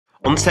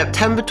On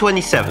September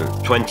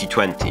 27th,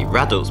 2020,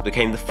 Raddles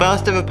became the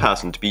first ever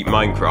person to beat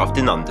Minecraft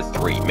in under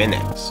 3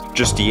 minutes.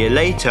 Just a year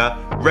later,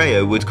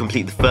 Rayo would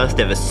complete the first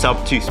ever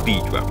sub-2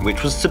 speedrun,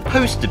 which was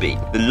supposed to be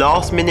the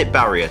last minute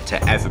barrier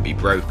to ever be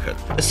broken.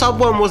 A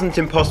sub-1 wasn't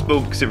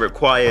impossible because it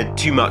required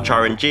too much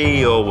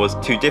RNG or was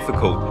too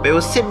difficult, but it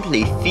was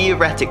simply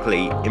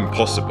theoretically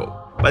impossible.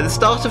 By the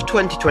start of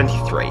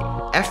 2023,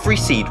 every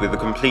seed with a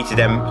completed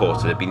end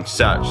portal had been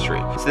searched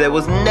through, so there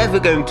was never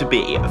going to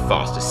be a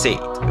faster seed.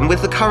 And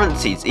with the current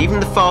seeds, even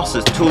the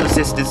fastest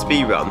tool-assisted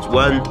speedruns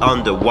weren't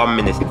under 1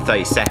 minute and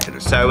 30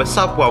 seconds, so a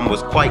sub-1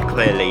 was quite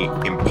clearly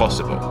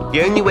impossible.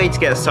 The only way to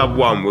get a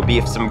sub-1 would be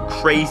if some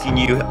crazy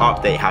new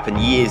update happened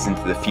years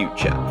into the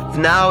future. For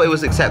now, it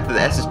was accepted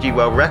that SSG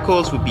world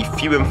records would be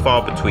few and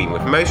far between,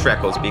 with most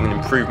records being an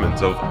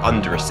improvement of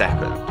under a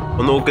second.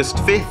 On August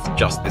 5th,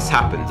 just this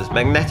happened, as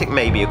Magnetic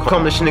Maybe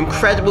accomplished an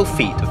incredible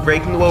feat of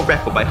breaking the world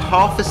record by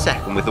half a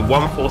second with a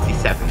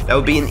 1:47. That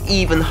would be an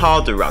even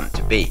harder run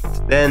to beat.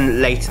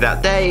 Then later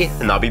that day,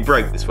 Hanabi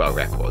broke this world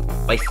record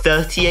by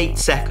 38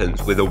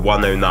 seconds with a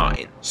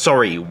 1:09.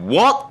 Sorry,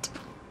 what?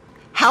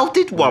 How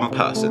did one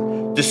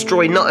person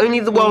destroy not only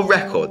the world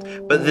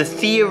record, but the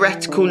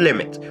theoretical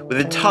limit with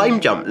a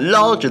time jump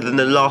larger than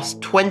the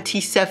last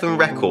 27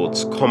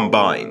 records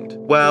combined?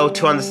 Well,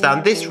 to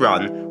understand this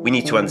run, we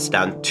need to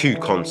understand two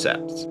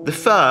concepts. The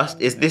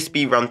first is this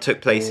speedrun took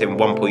place in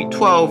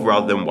 1.12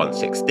 rather than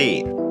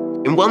 1.16.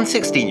 In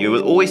 1.16 you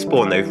will always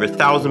spawn over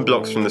 1,000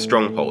 blocks from the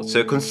stronghold,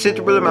 so a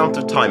considerable amount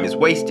of time is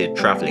wasted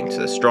travelling to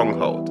the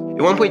stronghold.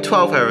 In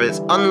 1.12 however,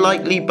 it's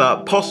unlikely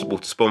but possible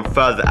to spawn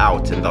further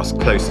out and thus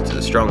closer to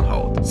the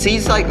stronghold.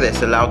 Seeds like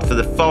this allowed for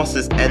the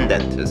fastest end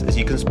enters, as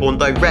you can spawn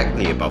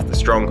directly above the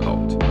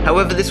stronghold.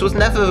 However, this was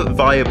never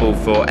viable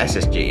for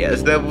SSG,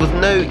 as there was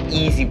no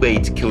easy way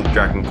to kill the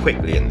dragon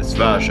quickly in this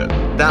version.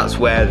 That's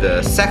where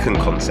the second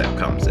concept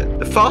comes in.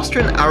 The faster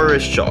an arrow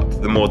is shot,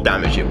 the more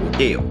damage it will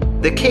deal.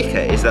 The kicker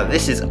is that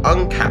this is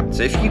uncapped,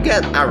 so if you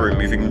get an arrow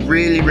moving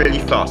really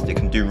fast, it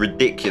can do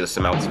ridiculous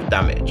amounts of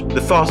damage. The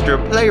faster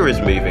a player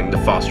is moving, the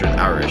faster an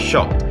arrow is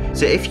shot.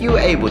 So if you were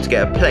able to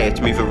get a player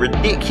to move at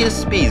ridiculous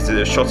speeds with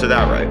a shotted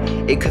arrow,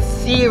 it could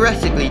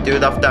theoretically do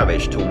enough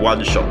damage to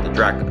one-shot the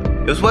dragon.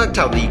 It was worked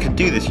out that you could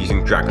do this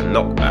using dragon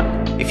knockback.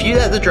 If you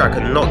let the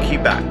dragon knock you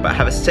back but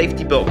have a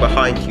safety block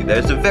behind you,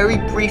 there's a very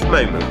brief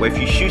moment where if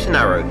you shoot an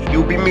arrow,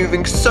 you'll be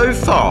moving so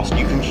fast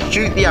you can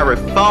shoot the arrow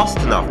fast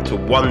enough to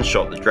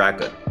one-shot the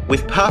dragon.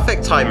 With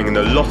perfect timing and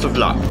a lot of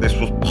luck, this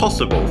was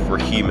possible for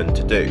a human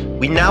to do.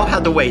 We now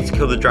had a way to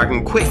kill the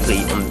dragon quickly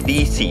on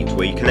these seeds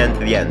where you can enter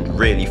the end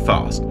really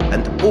fast,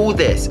 and all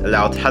this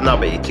allowed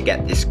Hanabi to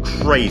get this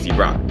crazy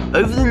run.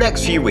 Over the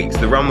next few weeks,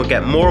 the run would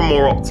get more and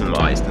more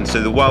optimised, and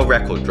so the world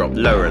record dropped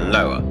lower and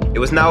lower. It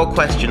was now a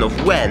question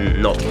of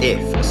when, not if,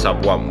 a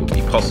sub-1 would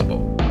be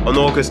possible. On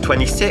August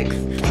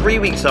 26th, 3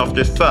 weeks after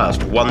his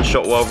first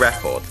one-shot world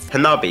record,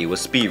 Hanabi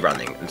was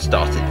speedrunning and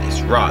started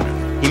this run.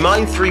 He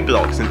mined 3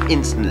 blocks and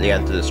instantly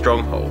entered a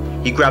stronghold.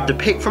 He grabbed a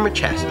pick from a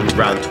chest and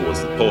ran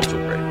towards the portal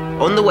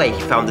room. On the way,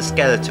 he found a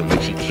skeleton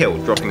which he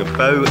killed, dropping a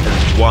bow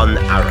and 1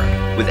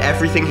 arrow. With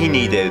everything he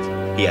needed,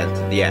 he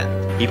entered the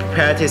end. He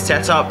prepared his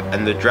setup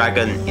and the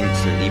dragon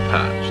instantly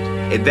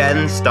purged. It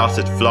then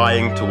started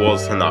flying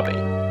towards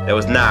Hanabi. There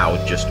was now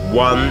just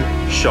one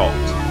shot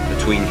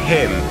between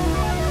him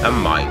and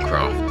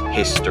Minecraft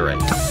history.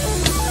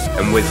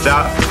 And with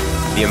that,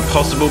 the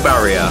impossible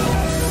barrier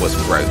was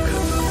broken.